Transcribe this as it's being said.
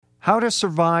How to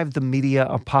survive the media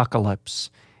apocalypse,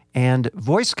 and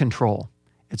voice control.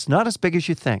 It's not as big as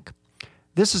you think.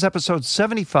 This is episode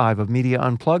 75 of Media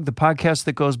Unplugged, the podcast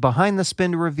that goes behind the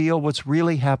spin to reveal what's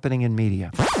really happening in media.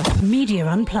 Media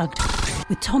Unplugged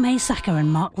with Tom Asacker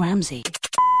and Mark Ramsey.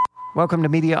 Welcome to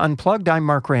Media Unplugged. I'm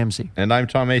Mark Ramsey. And I'm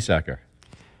Tom Asacker.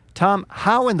 Tom,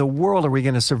 how in the world are we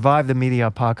going to survive the media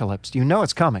apocalypse? Do you know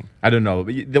it's coming? I don't know.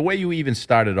 But the way you even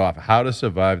started off, how to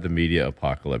survive the media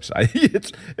apocalypse.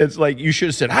 It's like you should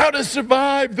have said, how to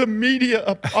survive the media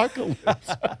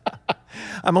apocalypse.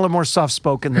 I'm a little more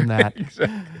soft-spoken than that.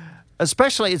 Exactly.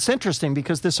 Especially, it's interesting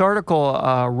because this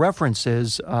article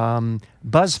references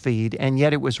BuzzFeed, and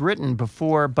yet it was written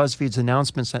before BuzzFeed's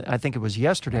announcements, I think it was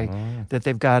yesterday, that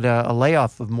they've got a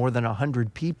layoff of more than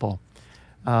 100 people.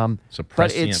 It's a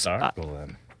prescient article,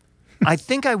 then. I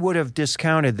think I would have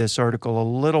discounted this article a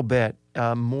little bit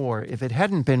more if it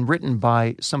hadn't been written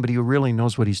by somebody who really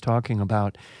knows what he's talking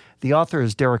about. The author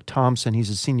is Derek Thompson.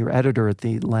 He's a senior editor at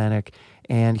The Atlantic,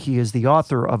 and he is the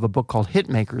author of a book called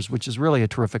Hitmakers, which is really a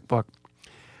terrific book.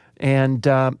 And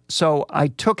so I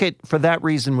took it for that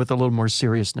reason with a little more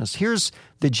seriousness. Here's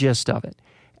the gist of it.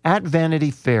 At Vanity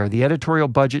Fair, the editorial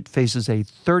budget faces a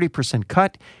 30%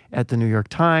 cut. At the New York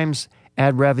Times,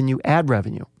 ad revenue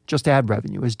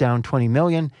is down $20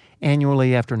 million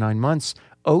annually after 9 months.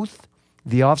 Oath,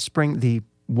 the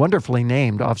wonderfully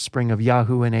named offspring of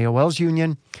Yahoo and AOL's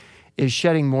union, is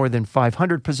shedding more than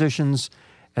 500 positions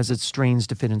as it strains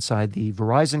to fit inside the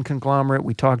Verizon conglomerate.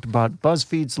 We talked about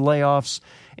BuzzFeed's layoffs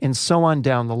and so on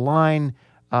down the line.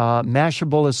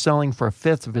 Mashable is selling for a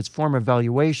fifth of its former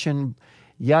valuation.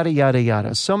 Yada, yada,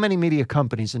 yada. So many media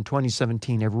companies in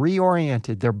 2017 have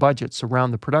reoriented their budgets around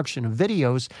the production of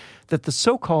videos that the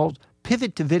so-called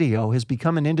pivot to video has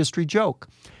become an industry joke.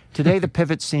 Today, the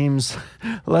pivot seems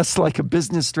less like a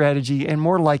business strategy and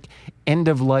more like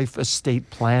end-of-life estate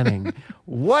planning.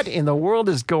 What in the world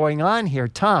is going on here?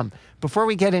 Tom, before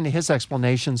we get into his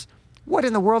explanations, what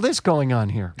in the world is going on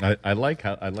here? I like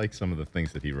some of the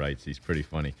things that he writes. He's pretty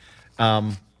funny.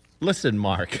 Listen,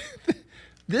 Mark,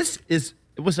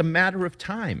 it was a matter of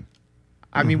time.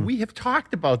 I mean, we have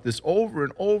talked about this over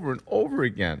and over and over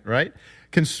again, right?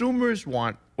 Consumers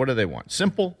want, what do they want?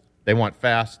 Simple. They want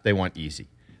fast. They want easy.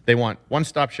 They want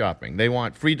one-stop shopping. They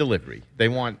want free delivery. They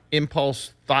want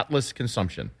impulse, thoughtless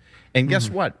consumption. And guess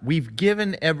what? We've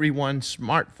given everyone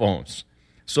smartphones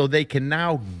so they can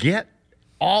now get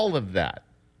all of that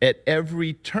at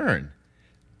every turn.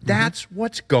 That's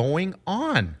what's going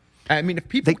on. I mean, if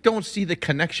people don't see the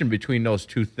connection between those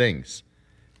two things,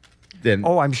 then...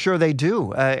 Oh, I'm sure they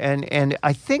do. And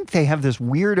I think they have this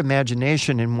weird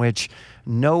imagination in which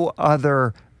no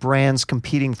other brands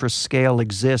competing for scale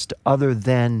exist other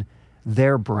than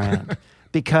their brand.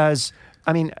 Because,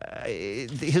 I mean,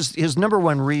 his number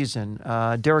one reason,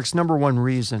 Derek's number one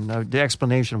reason, the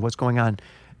explanation of what's going on,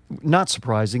 not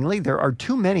surprisingly, there are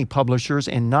too many publishers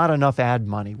and not enough ad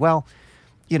money. Well,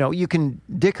 you know, you can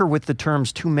dicker with the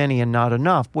terms too many and not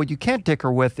enough. What you can't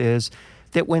dicker with is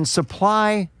that when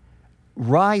supply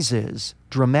rises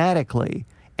dramatically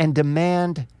and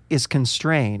demand is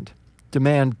constrained, the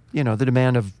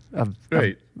demand of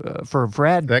for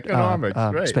ad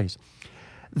economics, space,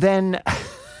 then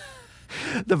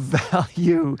the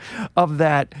value of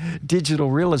that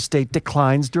digital real estate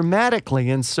declines dramatically.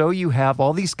 And so you have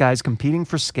all these guys competing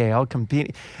for scale,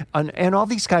 and all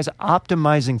these guys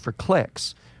optimizing for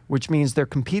clicks, which means they're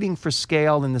competing for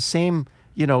scale in the same,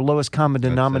 lowest common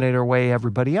denominator way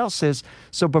everybody else is.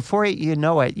 So before you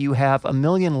know it, you have a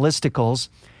million listicles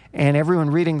and everyone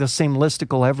reading the same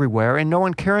listicle everywhere and no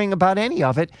one caring about any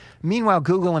of it. Meanwhile,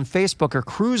 Google and Facebook are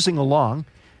cruising along,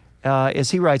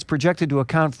 as he writes, projected to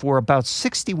account for about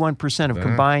 61% of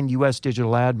combined U.S.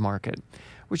 digital ad market,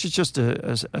 which is just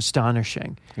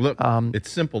astonishing. Look,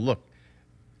 it's simple. Look,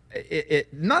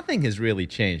 nothing has really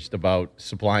changed about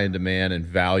supply and demand and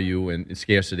value and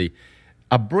scarcity.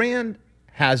 A brand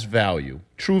has value,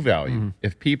 true value,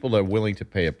 if people are willing to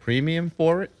pay a premium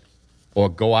for it or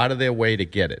go out of their way to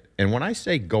get it. And when I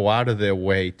say go out of their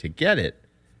way to get it,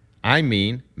 I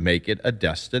mean make it a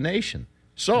destination.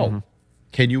 So,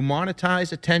 can you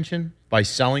monetize attention by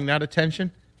selling that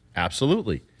attention?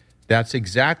 Absolutely. That's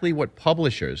exactly what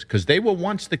publishers, because they were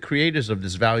once the creators of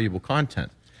this valuable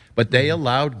content, but they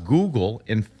allowed Google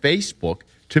and Facebook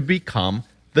to become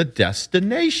the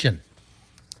destination.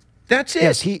 That's it.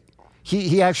 Yes,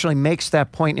 he actually makes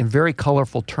that point in very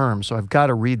colorful terms, so I've got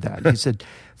to read that. He said,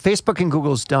 Facebook and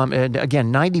Google's and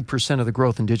again, 90% of the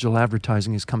growth in digital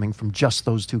advertising is coming from just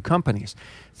those two companies.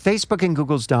 Facebook and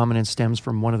Google's dominance stems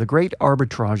from one of the great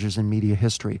arbitrages in media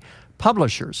history.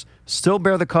 Publishers still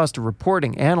bear the cost of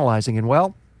reporting, analyzing, and,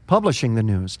 publishing the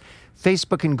news.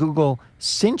 Facebook and Google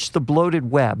cinch the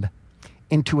bloated web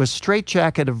into a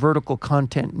straitjacket of vertical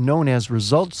content known as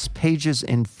results, pages,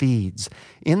 and feeds.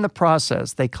 In the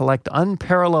process, they collect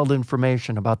unparalleled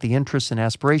information about the interests and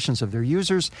aspirations of their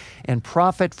users and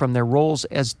profit from their roles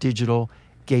as digital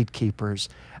gatekeepers.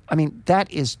 I mean,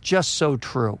 that is just so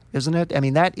true, isn't it? I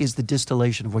mean, that is the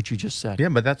distillation of what you just said. Yeah,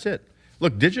 but that's it.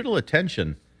 Look, digital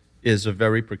attention is a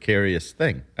very precarious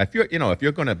thing. If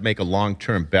you're going to make a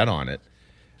long-term bet on it,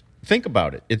 think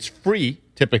about it. It's free,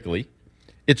 typically.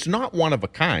 It's not one of a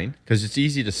kind because it's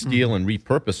easy to steal and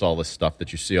repurpose all this stuff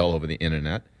that you see all over the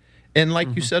internet. And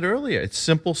like you said earlier, it's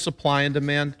simple supply and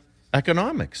demand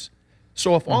economics.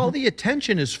 So if all the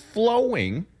attention is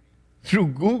flowing through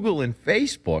Google and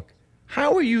Facebook,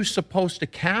 how are you supposed to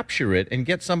capture it and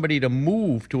get somebody to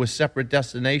move to a separate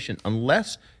destination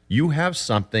unless you have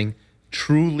something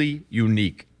truly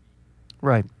unique?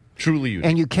 Right. Truly unique.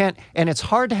 And you can't, and it's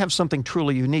hard to have something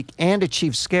truly unique and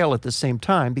achieve scale at the same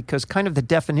time, because kind of the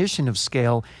definition of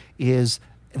scale is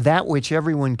that which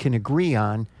everyone can agree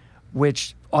on,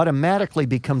 which automatically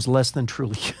becomes less than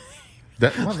truly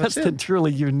less than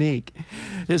truly unique.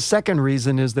 His second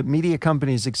reason is that media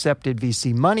companies accepted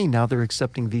VC money. Now they're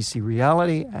accepting VC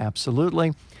reality.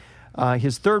 Absolutely.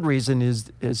 His third reason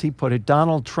is, as he put it,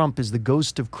 Donald Trump is the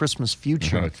ghost of Christmas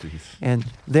future. Oh, and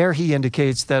there he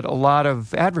indicates that a lot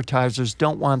of advertisers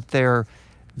don't want their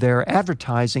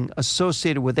advertising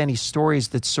associated with any stories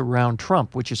that surround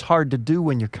Trump, which is hard to do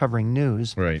when you're covering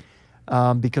news. Right.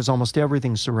 Because almost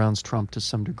everything surrounds Trump to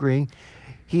some degree.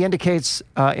 He indicates,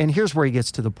 and here's where he gets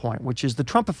to the point, which is the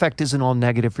Trump effect isn't all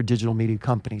negative for digital media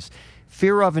companies.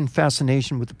 Fear of and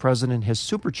fascination with the president has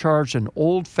supercharged an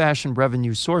old-fashioned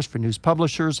revenue source for news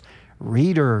publishers,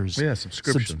 readers. Yeah,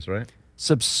 subscriptions, right?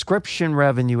 Subscription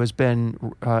revenue has been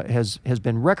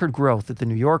record growth at the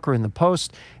New Yorker and the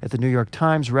Post. At the New York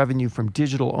Times, revenue from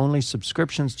digital-only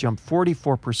subscriptions jumped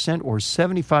 44%, or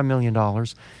 $75 million,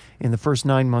 in the first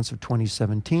 9 months of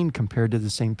 2017 compared to the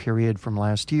same period from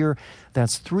last year.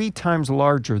 That's 3 times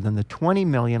larger than the $20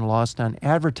 million lost on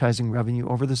advertising revenue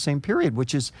over the same period,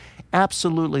 which is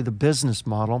absolutely the business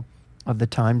model of the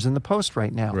Times and the Post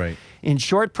right now. Right. In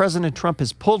short, President Trump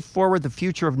has pulled forward the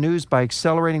future of news by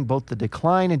accelerating both the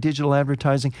decline in digital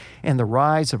advertising and the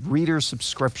rise of reader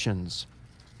subscriptions.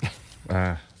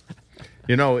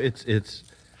 It's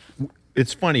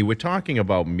funny. We're talking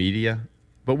about media,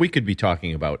 but we could be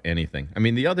talking about anything. I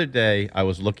mean, the other day I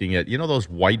was looking at, those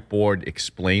whiteboard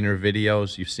explainer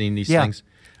videos? You've seen these things?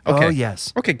 Okay. Oh,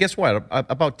 yes. Okay, guess what?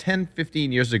 About 10,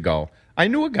 15 years ago, I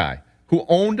knew a guy who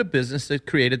owned a business that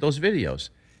created those videos.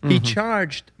 He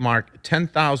charged, Mark,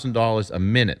 $10,000 a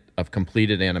minute of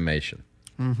completed animation.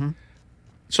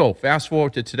 So fast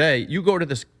forward to today, you go to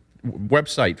this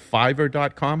website,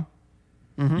 Fiverr.com.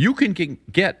 You can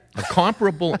get a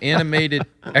comparable animated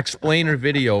explainer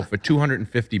video for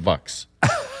 $250.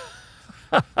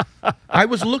 I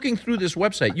was looking through this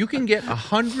website. You can get a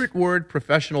 100-word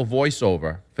professional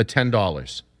voiceover for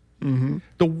 $10.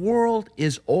 The world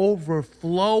is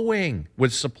overflowing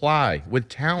with supply, with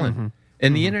talent,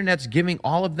 and the internet's giving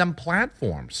all of them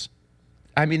platforms.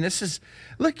 I mean,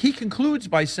 look, he concludes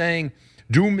by saying,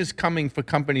 doom is coming for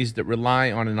companies that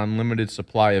rely on an unlimited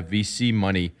supply of VC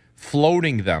money,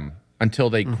 floating them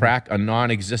until they crack a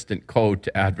non-existent code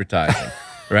to advertising,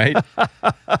 right?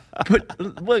 But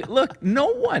look,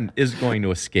 no one is going to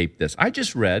escape this. I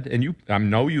just read, and I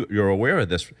know you're aware of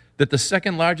this, that the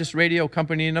second largest radio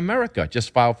company in America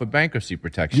just filed for bankruptcy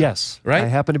protection. Yes, right? I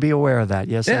happen to be aware of that.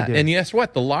 Yes, I do. And guess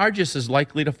what? The largest is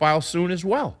likely to file soon as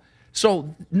well.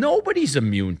 So nobody's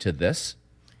immune to this.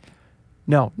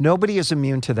 No, nobody is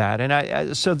immune to that.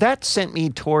 And so that sent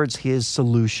me towards his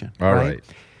solution. All right.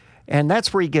 And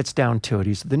that's where he gets down to it.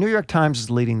 He said, the New York Times is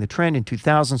leading the trend. In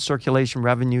 2000, circulation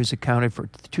revenues accounted for,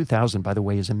 2000, by the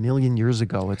way, is a million years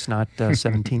ago. It's not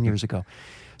 17 years ago.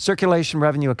 Circulation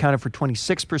revenue accounted for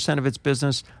 26% of its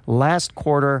business. Last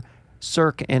quarter,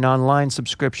 Circ and online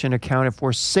subscription accounted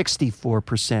for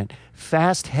 64%,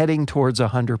 fast heading towards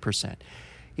 100%.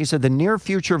 He said the near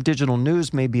future of digital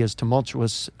news may be as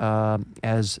tumultuous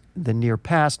as the near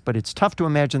past, but it's tough to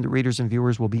imagine that readers and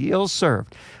viewers will be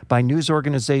ill-served by news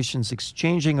organizations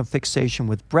exchanging a fixation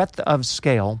with breadth of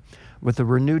scale with a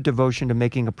renewed devotion to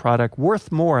making a product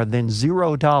worth more than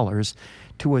 $0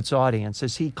 to its audience.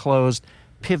 As he closed,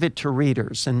 pivot to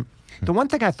readers. And the one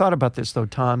thing I thought about this, though,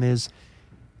 Tom, is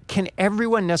can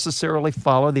everyone necessarily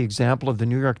follow the example of the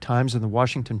New York Times and the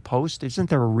Washington Post? Isn't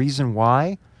there a reason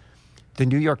why the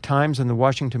New York Times and the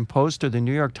Washington Post or the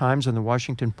New York Times and the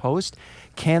Washington Post?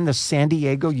 Can the San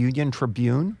Diego Union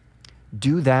Tribune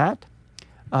do that?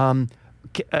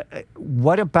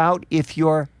 What about if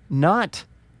you're not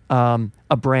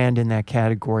a brand in that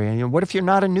category? And what if you're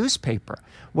not a newspaper?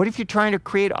 What if you're trying to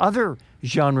create other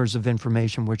genres of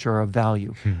information which are of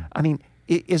value? I mean,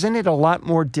 isn't it a lot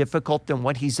more difficult than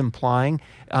what he's implying?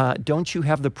 Don't you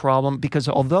have the problem? Because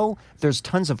although there's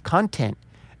tons of content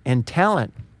and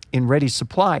talent in Ready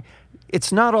Supply,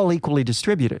 it's not all equally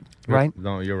distributed, right?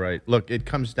 No, you're right. Look, it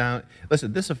comes down.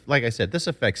 Listen, like I said, this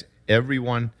affects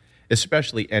everyone,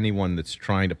 especially anyone that's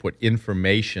trying to put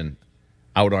information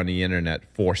out on the internet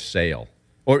for sale,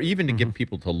 or even to get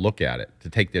people to look at it, to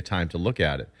take their time to look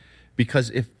at it. Because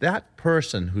if that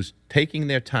person who's taking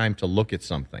their time to look at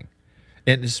something,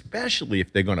 and especially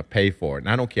if they're going to pay for it, and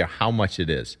I don't care how much it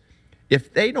is,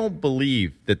 if they don't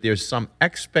believe that there's some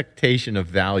expectation of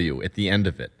value at the end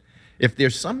of it, if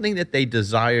there's something that they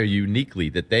desire uniquely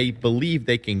that they believe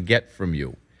they can get from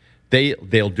you,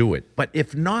 they'll do it. But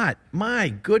if not, my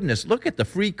goodness, look at the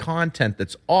free content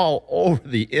that's all over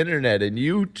the internet and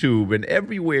YouTube and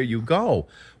everywhere you go.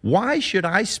 Why should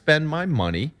I spend my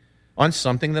money on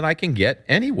something that I can get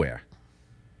anywhere?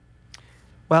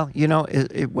 Well, you know,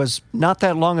 it was not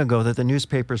that long ago that the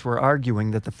newspapers were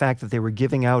arguing that the fact that they were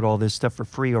giving out all this stuff for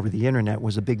free over the internet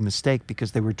was a big mistake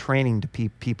because they were training to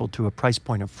people to a price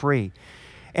point of free.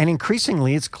 And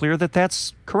increasingly, it's clear that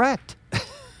that's correct.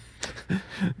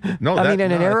 No, I mean,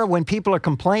 in an era when people are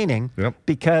complaining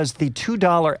because the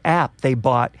 $2 app they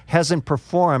bought hasn't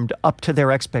performed up to their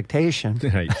expectation.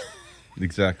 Right.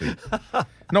 Exactly.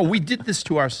 No, we did this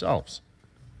to ourselves.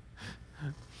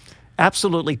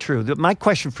 Absolutely true. My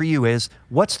question for you is,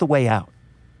 what's the way out?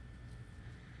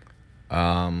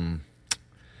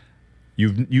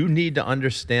 You need to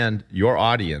understand your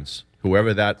audience,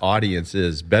 whoever that audience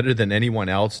is, better than anyone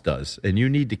else does. And you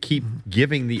need to keep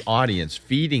giving the audience,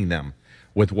 feeding them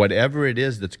with whatever it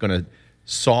is that's going to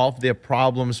solve their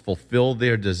problems, fulfill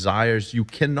their desires. You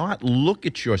cannot look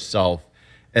at yourself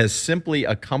as simply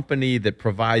a company that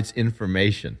provides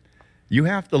information. You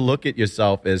have to look at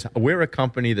yourself as we're a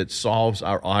company that solves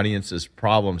our audience's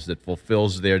problems, that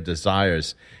fulfills their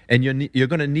desires. And you're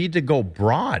going to need to go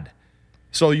broad.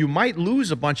 So you might lose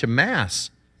a bunch of mass,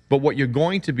 but what you're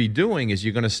going to be doing is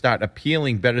you're going to start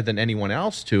appealing better than anyone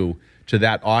else to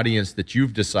that audience that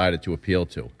you've decided to appeal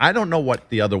to. I don't know what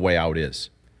the other way out is.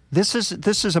 This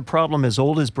is a problem as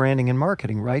old as branding and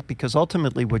marketing, right? Because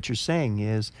ultimately what you're saying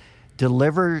is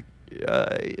deliver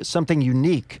something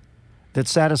unique that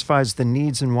satisfies the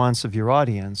needs and wants of your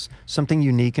audience, something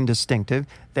unique and distinctive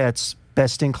that's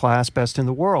best in class, best in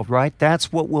the world, right?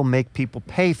 That's what will make people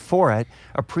pay for it,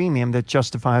 a premium that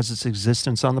justifies its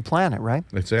existence on the planet, right?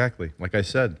 Exactly. Like I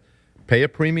said, pay a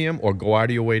premium or go out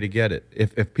of your way to get it.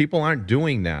 If people aren't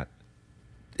doing that,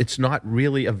 it's not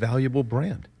really a valuable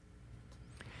brand.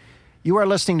 You are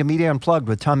listening to Media Unplugged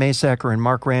with Tom Asacker and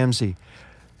Mark Ramsey.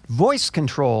 Voice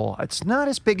control, it's not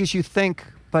as big as you think,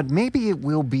 but maybe it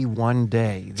will be one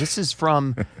day. This is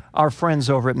from our friends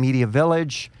over at Media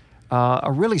Village. A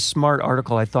really smart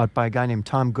article, I thought, by a guy named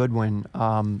Tom Goodwin,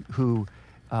 who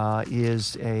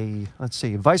is a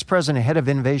vice president, head of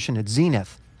innovation at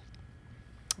Zenith,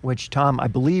 which, Tom, I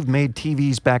believe made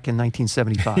TVs back in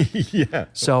 1975. Yeah.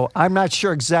 So I'm not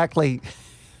sure exactly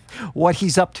what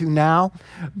he's up to now,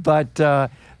 but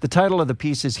the title of the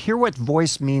piece is Hear What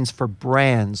Voice Means for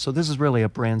Brands. So this is really a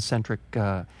brand-centric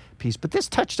piece, but this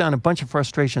touched on a bunch of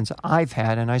frustrations I've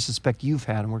had, and I suspect you've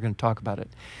had, and we're going to talk about it.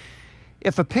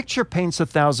 If a picture paints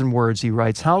 1,000 words, he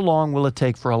writes, how long will it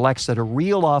take for Alexa to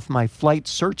reel off my flight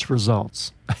search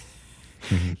results?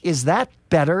 Is that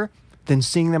better than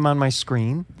seeing them on my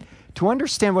screen? To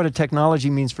understand what a technology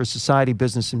means for society,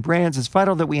 business, and brands, it's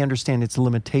vital that we understand its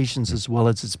limitations as well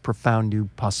as its profound new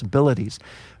possibilities.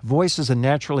 Voice is a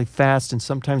naturally fast and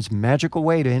sometimes magical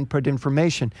way to input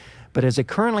information, but as it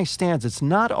currently stands, it's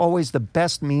not always the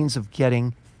best means of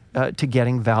getting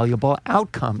valuable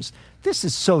outcomes. This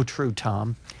is so true,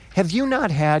 Tom. Have you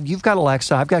not had, you've got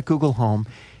Alexa, I've got Google Home,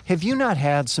 have you not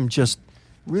had some just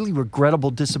really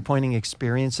regrettable, disappointing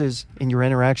experiences in your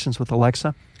interactions with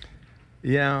Alexa?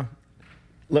 Yeah.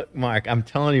 Look, Mark, I'm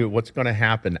telling you what's going to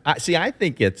happen. I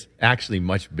think it's actually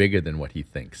much bigger than what he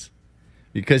thinks.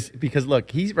 Because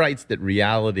look, he writes that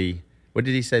reality, what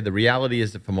did he say? The reality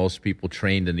is that for most people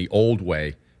trained in the old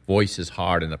way, voice is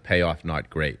hard and the payoff not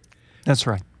great. That's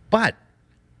right. But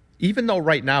even though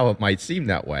right now it might seem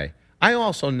that way, I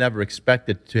also never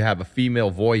expected to have a female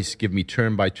voice give me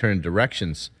turn-by-turn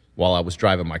directions while I was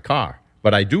driving my car.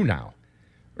 But I do now,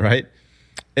 right?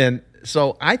 And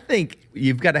so I think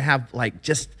you've got to have like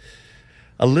just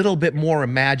a little bit more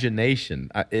imagination.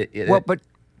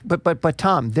 But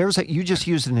Tom, you just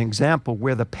used an example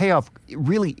where the payoff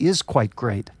really is quite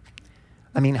great.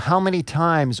 I mean, how many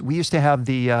times we used to have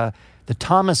the the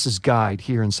Thomas's Guide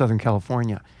here in Southern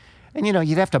California. And,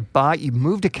 you'd have to you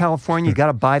move to California, you got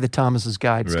to buy the Thomas's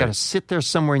Guide. It's got to sit there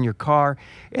somewhere in your car.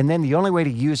 And then the only way to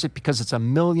use it, because it's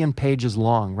 1,000,000 pages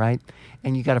long, right?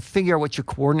 And you got to figure out what your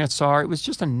coordinates are. It was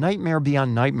just a nightmare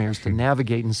beyond nightmares to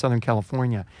navigate in Southern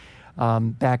California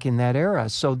back in that era.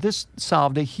 So this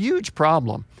solved a huge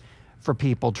problem for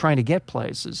people trying to get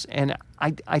places. And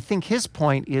I think his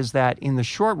point is that in the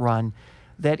short run,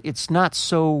 that it's not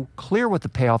so clear what the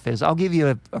payoff is. I'll give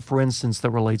you a for instance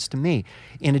that relates to me.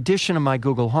 In addition to my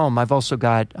Google Home, I've also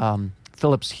got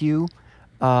Philips Hue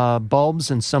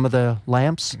bulbs and some of the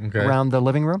lamps around the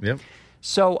living room. Yep.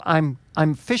 So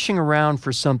I'm fishing around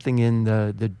for something in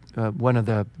the one of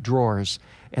the drawers,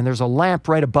 and there's a lamp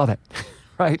right above it,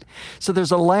 right? So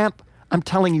there's a lamp, I'm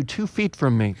telling you, 2 feet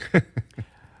from me.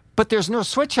 But there's no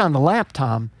switch on the lamp,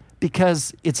 Tom,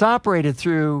 because it's operated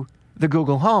through the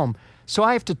Google Home. So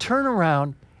I have to turn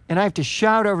around and I have to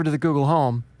shout over to the Google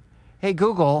Home, "Hey,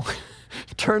 Google,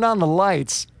 turn on the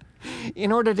lights,"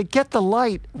 in order to get the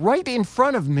light right in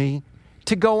front of me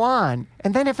to go on.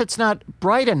 And then if it's not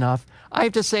bright enough, I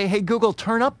have to say, "Hey, Google,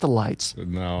 turn up the lights."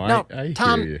 No, I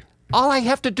Tom, hear you. all I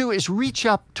have to do is reach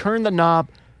up, turn the knob,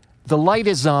 the light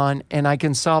is on, and I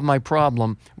can solve my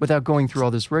problem without going through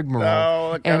all this rigmarole.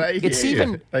 No, and I hear it's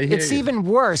you. it's even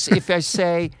worse if I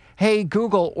say, "Hey,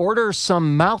 Google, order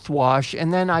some mouthwash,"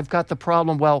 and then I've got the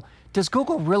problem. Well, does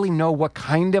Google really know what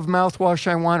kind of mouthwash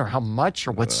I want, or how much,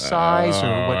 or what size,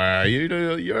 or what?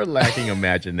 You're lacking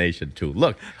imagination too.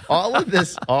 Look, all of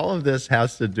this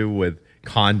has to do with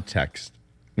context,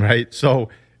 right? So,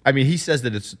 I mean, he says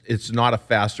that it's not a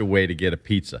faster way to get a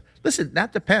pizza. Listen,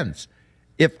 that depends.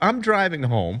 If I'm driving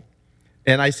home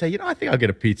and I say, I think I'll get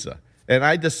a pizza, and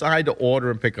I decide to order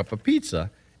and pick up a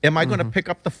pizza, am I going to pick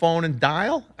up the phone and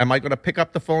dial? Am I going to pick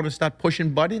up the phone and start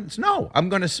pushing buttons? No.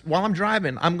 While I'm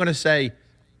driving, I'm going to say,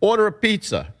 "Order a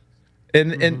pizza,"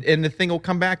 and the thing will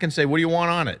come back and say, "What do you want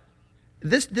on it?"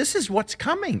 This is what's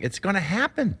coming. It's going to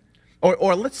happen.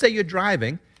 Or let's say you're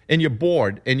driving and you're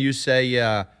bored and you say,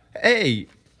 "Hey,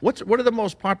 what are the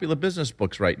most popular business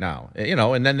books right now?"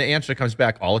 And then the answer comes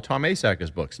back, all of Tom Asacker's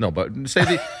books. No, but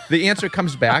say the answer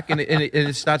comes back and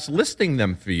it starts listing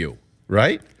them for you,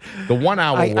 right? The 1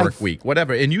 hour work week,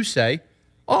 whatever. And you say,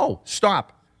 "Oh,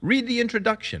 stop, read the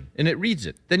introduction," and it reads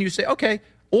it. Then you say, "Okay,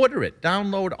 order it,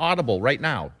 download Audible right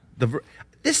now."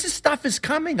 Stuff is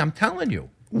coming, I'm telling you.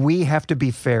 We have to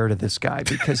be fair to this guy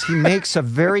because he makes a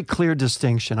very clear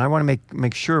distinction. I want to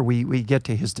make sure we get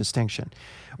to his distinction,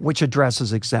 which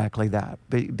addresses exactly that.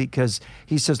 Because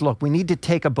he says, look, we need to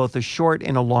take both a short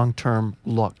and a long-term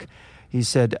look. He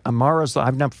said, Amara's law,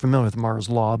 I'm not familiar with Amara's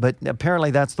law, but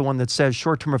apparently that's the one that says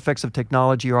short-term effects of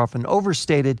technology are often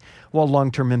overstated while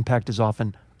long-term impact is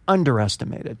often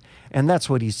underestimated. And that's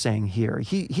what he's saying here.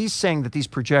 He's saying that these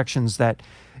projections that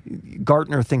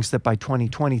Gartner thinks that by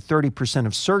 2020, 30%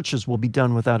 of searches will be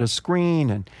done without a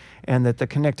screen and that the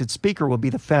connected speaker will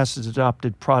be the fastest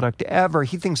adopted product ever.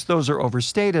 He thinks those are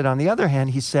overstated. On the other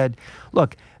hand, he said,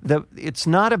 look, it's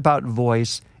not about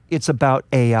voice, it's about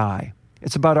AI.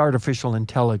 It's about artificial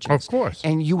intelligence. Of course.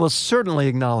 And you will certainly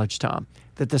acknowledge, Tom,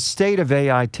 that the state of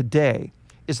AI today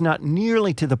is not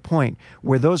nearly to the point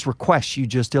where those requests you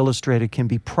just illustrated can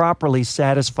be properly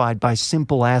satisfied by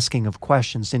simple asking of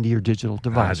questions into your digital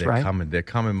device, they're right? They're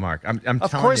coming, Mark. I'm telling you.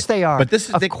 Of course they are. But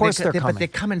Of course they're coming. But they're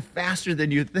coming faster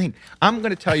than you think. I'm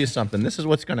going to tell you something. This is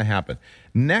what's going to happen.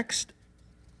 Next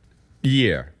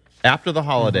year, after the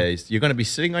holidays, you're going to be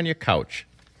sitting on your couch,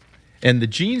 and the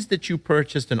jeans that you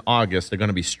purchased in August are going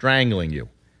to be strangling you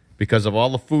because of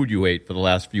all the food you ate for the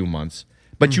last few months.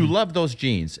 But you love those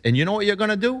jeans. And you know what you're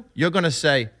going to do? You're going to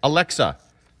say, "Alexa,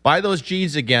 buy those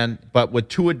jeans again, but with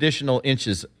 2 additional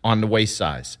inches on the waist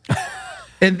size."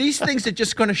 And these things are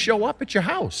just going to show up at your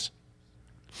house.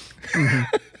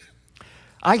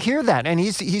 I hear that, and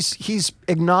he's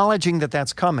acknowledging that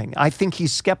that's coming. I think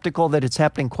he's skeptical that it's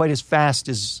happening quite as fast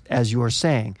as you are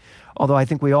saying, although I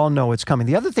think we all know it's coming.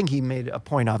 The other thing he made a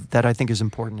point of that I think is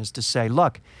important is to say,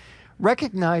 look,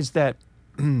 recognize that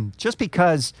just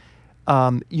because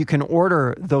you can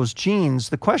order those jeans,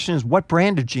 the question is what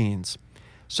brand of jeans?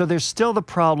 So there's still the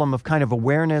problem of kind of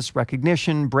awareness,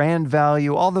 recognition, brand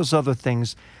value, all those other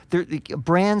things.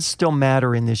 Brands still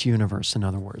matter in this universe, in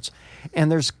other words.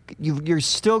 And you're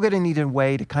still going to need a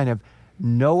way to kind of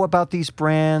know about these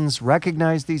brands,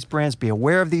 recognize these brands, be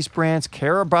aware of these brands,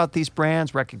 care about these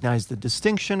brands, recognize the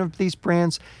distinction of these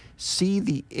brands, see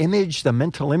the image, the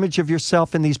mental image of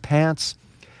yourself in these pants.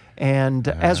 And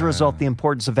as a result, the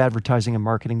importance of advertising and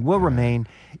marketing will remain.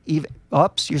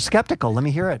 Oops, you're skeptical. Let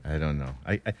me hear it. I don't know.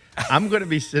 I'm going to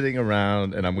be sitting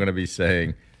around and I'm going to be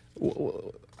saying,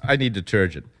 "I need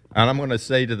detergent." and I'm going to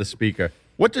say to the speaker,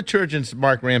 what detergent's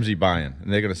Mark Ramsey buying?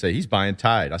 And they're going to say, he's buying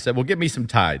Tide. I said, well, give me some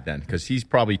Tide then, because he's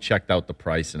probably checked out the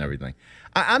price and everything.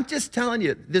 I'm just telling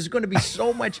you, there's going to be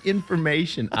so much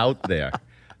information out there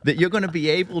that you're going to be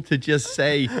able to just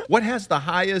say, what has the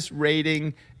highest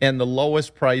rating and the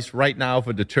lowest price right now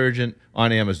for detergent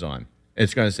on Amazon?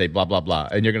 It's going to say blah, blah, blah.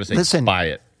 And you're going to say, Listen, buy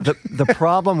it. The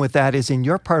problem with that is in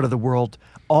your part of the world,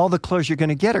 all the clothes you're going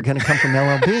to get are going to come from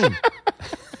LL Bean.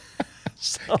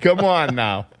 Come on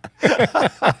now.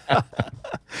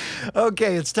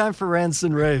 Okay, it's time for rants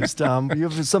and raves, Tom. You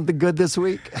have something good this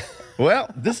week?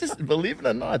 Well, this is, believe it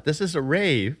or not, this is a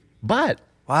rave, but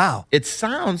Wow. it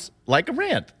sounds like a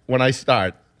rant when I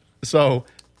start. So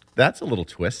that's a little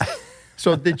twist.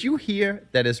 So did you hear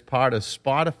that as part of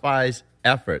Spotify's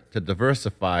effort to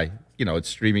diversify, its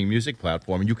streaming music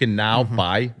platform, you can now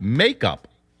buy makeup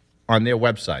on their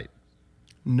website?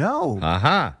 No.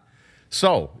 Uh-huh.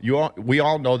 So we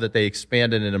all know that they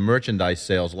expanded into merchandise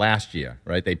sales last year,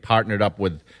 right? They partnered up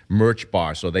with Merch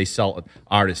Bar, so they sell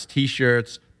artist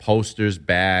T-shirts, posters,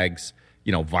 bags,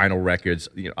 vinyl records,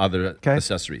 other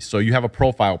accessories. So you have a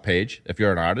profile page if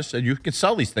you're an artist, and you can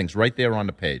sell these things right there on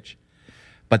the page.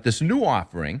 But this new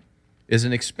offering is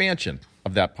an expansion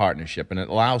of that partnership, and it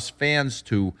allows fans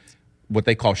to what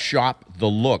they call shop the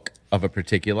look of a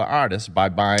particular artist by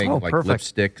buying perfect.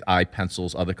 lipstick, eye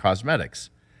pencils, other cosmetics.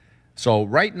 So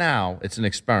right now, it's an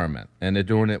experiment, and they're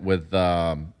doing it with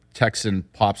Texan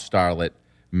pop starlet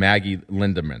Maggie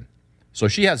Lindemann. So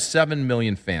she has 7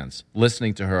 million fans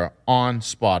listening to her on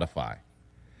Spotify.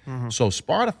 So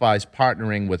Spotify's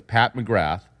partnering with Pat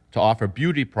McGrath to offer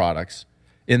beauty products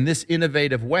in this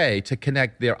innovative way to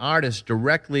connect their artists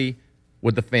directly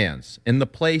with the fans in the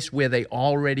place where they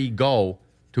already go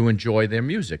to enjoy their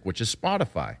music, which is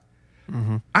Spotify.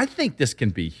 I think this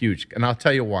can be huge, and I'll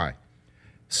tell you why.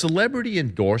 Celebrity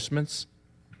endorsements,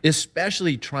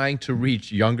 especially trying to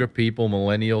reach younger people,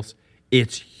 millennials,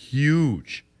 it's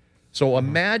huge. So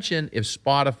imagine if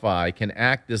Spotify can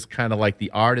act as kind of like the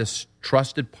artist's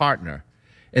trusted partner,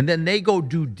 and then they go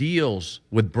do deals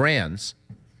with brands,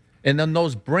 and then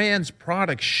those brands'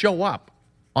 products show up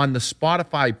on the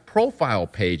Spotify profile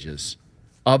pages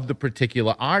of the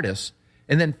particular artist,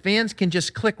 and then fans can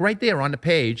just click right there on the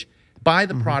page, buy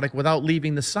the product without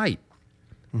leaving the site.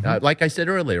 Like I said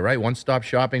earlier, right? One-stop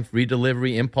shopping, free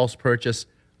delivery, impulse purchase.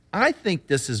 I think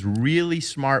this is really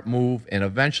smart move and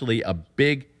eventually a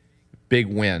big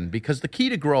win, because the key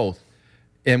to growth,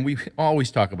 and we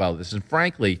always talk about this, and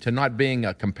frankly, to not being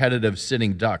a competitive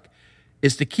sitting duck,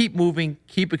 is to keep moving,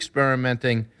 keep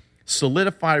experimenting,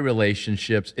 solidify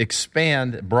relationships,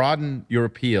 expand, broaden your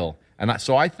appeal. And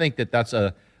so I think that that's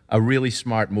a really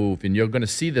smart move, and you're going to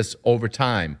see this over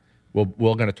time.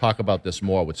 We're going to talk about this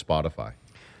more with Spotify.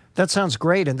 That sounds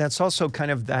great. And that's also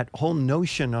kind of that whole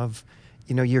notion of,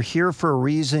 you're here for a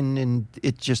reason, and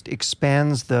it just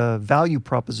expands the value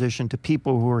proposition to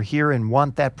people who are here and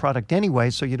want that product anyway,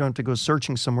 so you don't have to go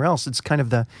searching somewhere else. It's kind of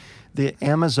the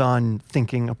Amazon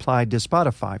thinking applied to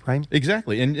Spotify, right?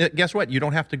 Exactly. And guess what? You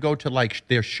don't have to go to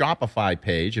their Shopify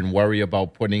page and worry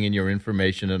about putting in your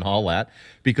information and all that,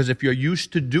 because if you're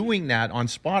used to doing that on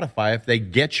Spotify, if they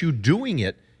get you doing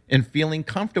it and feeling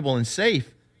comfortable and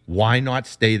safe, why not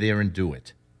stay there and do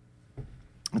it?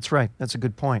 That's right. That's a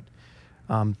good point.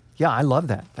 Yeah, I love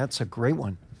that. That's a great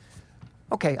one.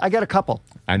 Okay, I got a couple.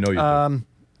 I know you do.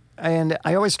 And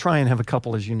I always try and have a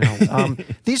couple, as you know.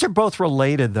 These are both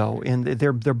related, though, and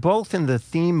they're both in the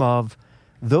theme of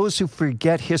those who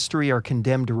forget history are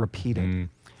condemned to repeat it.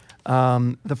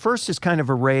 The first is kind of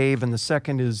a rave, and the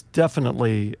second is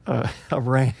definitely a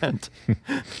rant.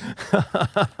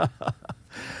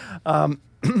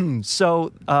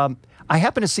 So I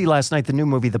happened to see last night the new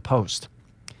movie, The Post.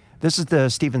 This is the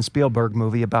Steven Spielberg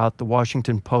movie about the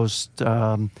Washington Post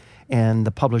and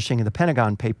the publishing of the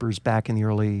Pentagon Papers back in the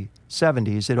early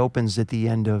 70s. It opens at the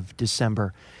end of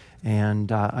December,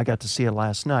 and I got to see it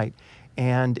last night.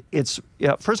 And it's,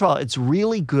 first of all, it's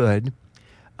really good.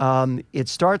 It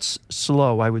starts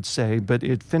slow, I would say, but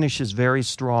it finishes very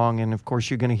strong. And of course,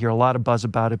 you're going to hear a lot of buzz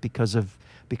about it because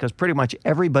pretty much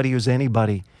everybody who's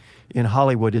anybody in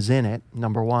Hollywood is in it,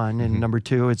 number one. And number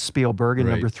two, it's Spielberg. And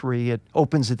number three, it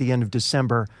opens at the end of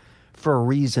December for a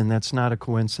reason. That's not a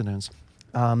coincidence.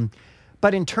 But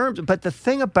the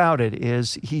thing about it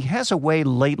is he has a way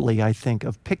lately, I think,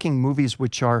 of picking movies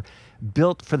which are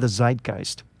built for the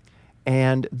zeitgeist.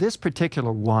 And this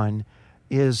particular one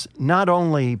is not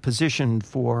only positioned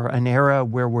for an era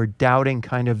where we're doubting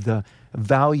kind of the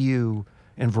value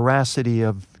and veracity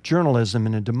of journalism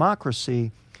in a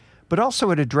democracy, but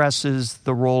also it addresses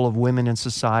the role of women in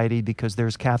society, because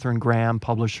there's Katharine Graham,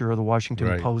 publisher of the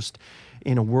Washington Post,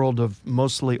 in a world of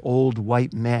mostly old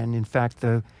white men. In fact,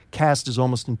 the cast is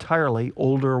almost entirely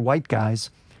older white guys,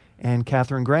 and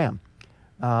Katharine Graham,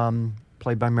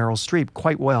 played by Meryl Streep,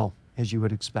 quite well, as you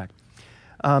would expect.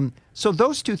 So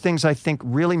those two things, I think,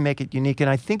 really make it unique. And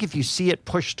I think if you see it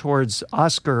pushed towards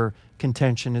Oscar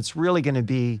contention, it's really going to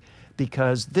be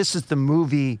because this is the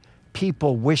movie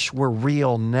people wish were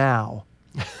real now.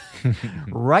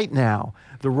 Right now.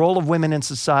 The role of women in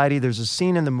society, there's a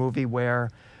scene in the movie where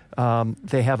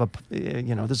they have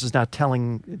this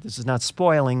is not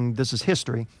spoiling, this is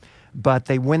history, but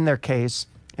they win their case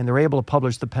and they're able to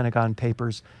publish the Pentagon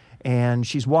Papers. And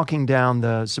she's walking down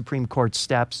the Supreme Court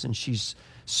steps and she's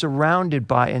surrounded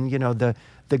by, and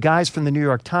the guys from the New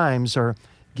York Times are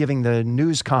giving the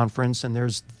news conference and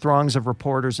there's throngs of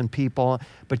reporters and people.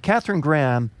 But Katharine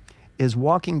Graham is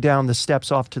walking down the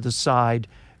steps off to the side.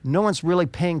 No one's really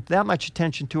paying that much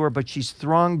attention to her, but she's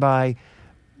thronged by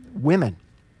women,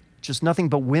 just nothing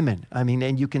but women. I mean,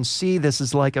 and you can see this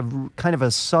is like a kind of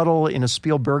a subtle, in a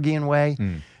Spielbergian way,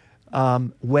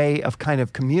 way of kind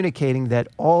of communicating that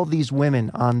all these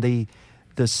women on the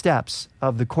steps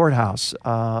of the courthouse,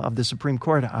 of the Supreme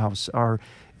Courthouse, are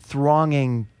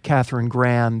thronging Katharine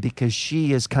Graham because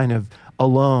she is kind of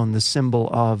alone, the symbol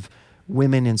of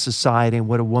women in society and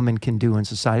what a woman can do in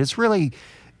society. It's really,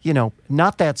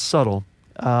 not that subtle,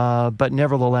 but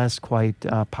nevertheless quite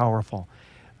powerful.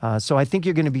 So I think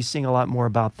you're going to be seeing a lot more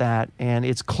about that. And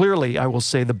it's clearly, I will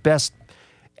say, the best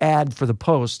ad for the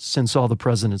Post since All the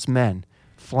President's Men,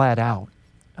 flat out.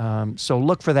 So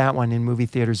look for that one in movie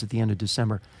theaters at the end of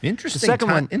December.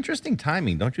 Interesting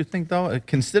timing, don't you think, though?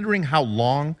 Considering how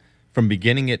long from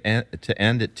beginning to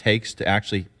end it takes to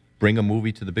actually bring a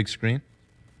movie to the big screen?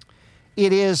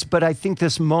 It is, but I think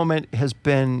this moment has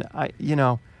been,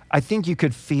 I think you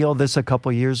could feel this a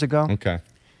couple years ago. Okay.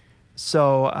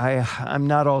 So I'm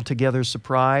not altogether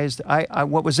surprised.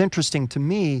 What was interesting to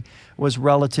me was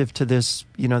relative to this,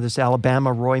 this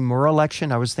Alabama Roy Moore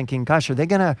election. I was thinking, gosh, are they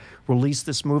going to release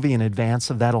this movie in advance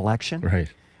of that election? Right.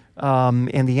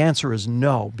 And the answer is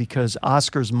no, because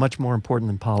Oscar's much more important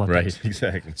than politics. Right,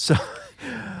 exactly. So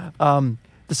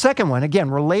the second one,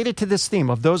 again, related to this theme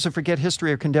of those who forget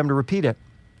history are condemned to repeat it.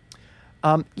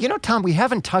 Tom, we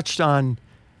haven't touched on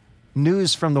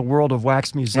news from the world of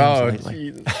wax museums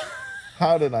lately. Jesus.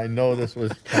 How did I know this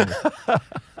was coming?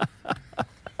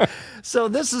 So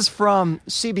this is from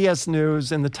CBS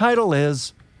News, and the title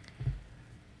is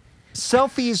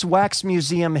Selfies Wax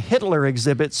Museum Hitler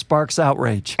Exhibit Sparks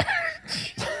Outrage.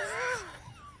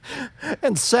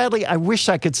 And sadly, I wish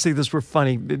I could see this were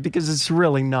funny because it's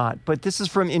really not. But this is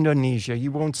from Indonesia.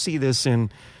 You won't see this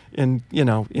in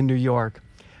New York.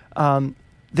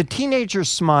 The teenagers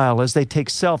smile as they take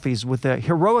selfies with a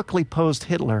heroically posed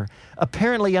Hitler,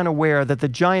 apparently unaware that the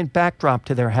giant backdrop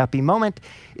to their happy moment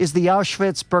is the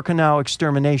Auschwitz-Birkenau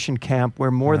extermination camp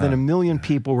where more than 1 million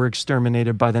people were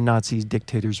exterminated by the Nazi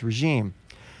dictator's regime.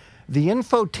 The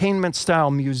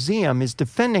infotainment-style museum is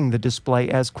defending the display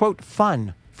as, quote,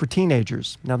 fun for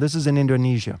teenagers. Now, this is in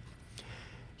Indonesia.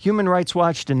 Human Rights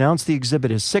Watch denounced the exhibit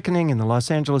as sickening, and the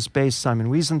Los Angeles-based Simon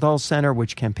Wiesenthal Center,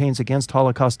 which campaigns against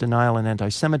Holocaust denial and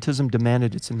anti-Semitism,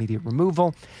 demanded its immediate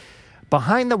removal.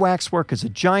 Behind the waxwork is a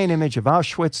giant image of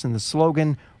Auschwitz and the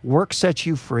slogan, "Work sets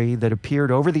you free," that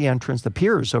appears over the entrance to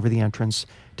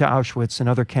Auschwitz and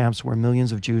other camps where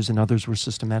millions of Jews and others were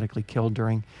systematically killed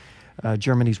during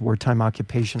Germany's wartime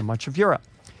occupation of much of Europe.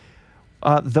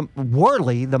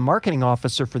 Worley, the marketing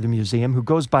officer for the museum, who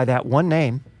goes by that one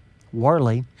name,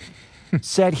 Warley,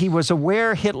 said he was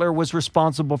aware Hitler was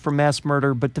responsible for mass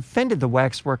murder, but defended the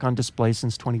waxwork on display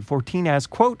since 2014 as,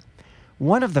 quote,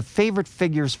 one of the favorite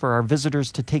figures for our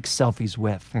visitors to take selfies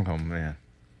with. Oh, man.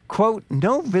 Quote,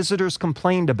 no visitors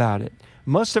complained about it.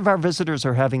 Most of our visitors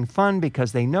are having fun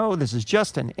because they know this is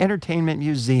just an entertainment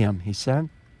museum, he said.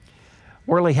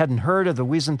 Worley hadn't heard of the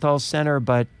Wiesenthal Center,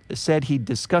 but said he'd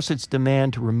discuss its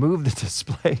demand to remove the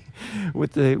display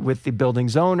with the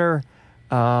building's owner,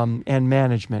 and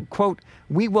management. Quote,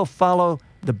 we will follow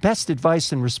the best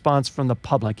advice and response from the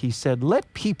public. He said,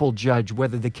 let people judge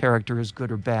whether the character is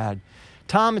good or bad.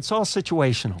 Tom, it's all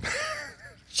situational.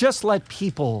 Just let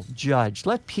people judge.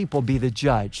 Let people be the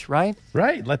judge, right?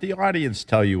 Right. Let the audience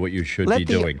tell you what you should be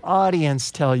doing. Let the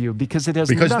audience tell you because it has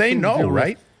because nothing they know, to do with,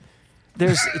 right?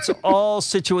 It's all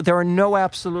there are no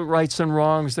absolute rights and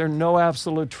wrongs. There are no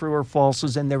absolute true or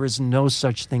falses, and there is no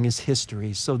such thing as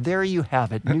history. So there you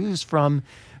have it. News from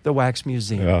the Wax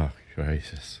Museum. Oh,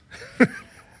 Jesus.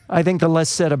 I think the less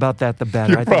said about that, the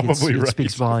better. You're I think probably it right.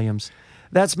 speaks volumes.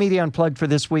 That's Media Unplugged for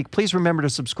this week. Please remember to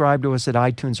subscribe to us at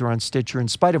iTunes or on Stitcher in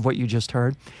spite of what you just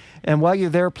heard. And while you're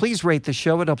there, please rate the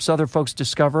show. It helps other folks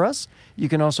discover us. You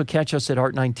can also catch us at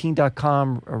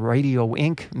art19.com, Radio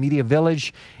Inc., Media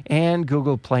Village, and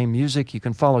Google Play Music. You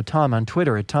can follow Tom on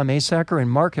Twitter at Tom Asacker and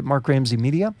Mark at Mark Ramsey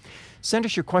Media. Send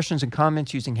us your questions and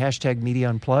comments using hashtag Media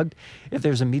Unplugged. If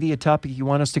there's a media topic you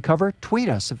want us to cover, tweet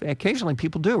us. Occasionally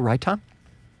people do, right, Tom?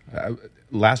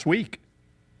 Last week.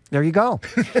 There you go.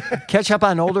 Catch up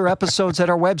on older episodes at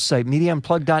our website,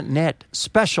 MediaUnplugged.net.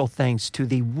 Special thanks to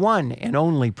the one and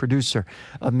only producer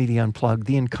of Media Unplugged,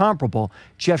 the incomparable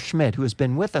Jeff Schmidt, who has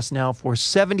been with us now for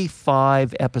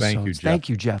 75 episodes. Thank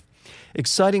you, Jeff.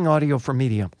 Exciting audio for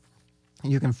media.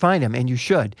 You can find him, and you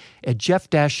should, at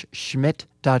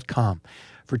jeff-schmidt.com.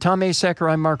 For Tom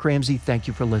Asacker, I'm Mark Ramsey. Thank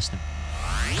you for listening.